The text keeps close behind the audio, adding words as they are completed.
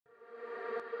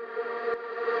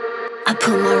I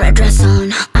put my red dress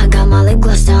on, I got my lip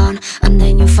gloss down, and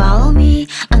then you follow me,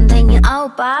 and then you,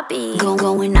 oh Bobby,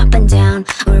 going up and down.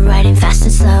 We're riding fast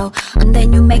and slow, and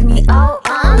then you make me, oh,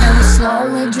 then we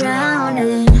slowly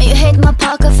drowning. You hate my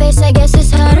poker face, I guess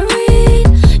it's hard to read.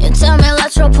 You tell me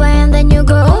let's role play, and then you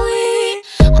go in.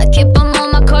 I keep on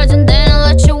all my cards, and then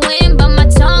I let you win. But my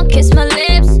tongue, kiss my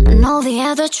lips, and all the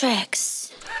other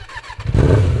tricks.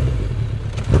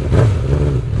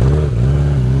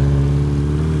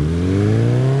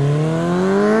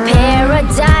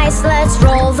 Paradise, let's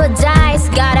roll the dice.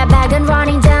 Got a bag and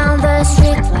running down the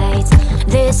street lights.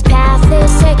 This path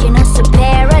is taking us to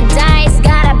paradise.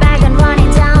 Got a bag and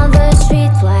running down the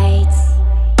street lights.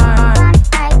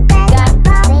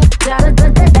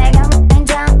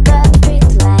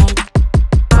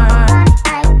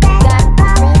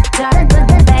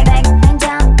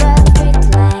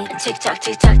 Tick tock,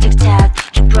 tick tock, tick tock.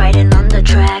 Keep riding on the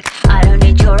track. I don't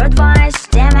need your advice.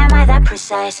 Damn, am I that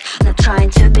precise? Not trying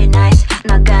to be nice,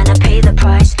 not gonna pay the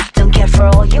price. Don't care for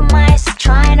all you mice,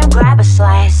 trying to grab a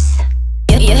slice.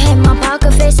 You hate my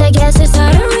poker face, I guess it's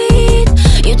hard to read.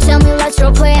 You tell me let's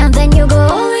role play, and then you go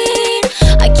all in.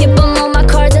 I keep on all my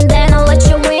cards, and then I'll let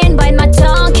you win. Bite my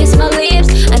tongue, kiss my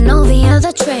lips, and all the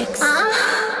other tricks.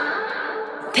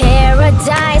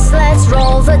 Paradise, let's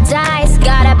roll the dice.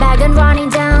 Got a bag and running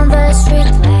down the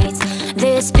street lights.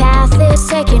 This path is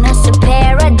taking us to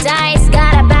paradise.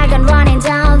 Got a bag and running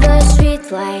down the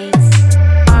street lights.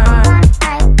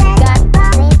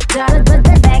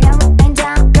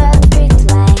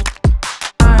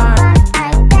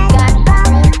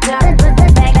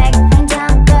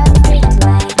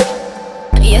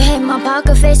 You hate my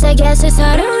poker face, I guess it's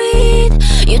hard to read.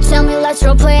 You tell me let's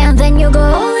role play, and then you go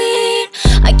all in.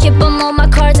 I keep on all my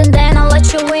cards, and then I'll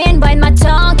let you win. Bite my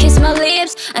tongue, kiss my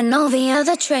lips, and all the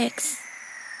other tricks.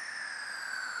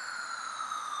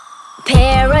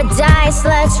 Paradise,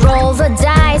 let's roll the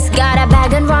dice. Got a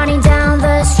bag and running down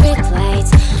the street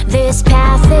lights. This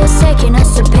path is taking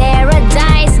us to paradise.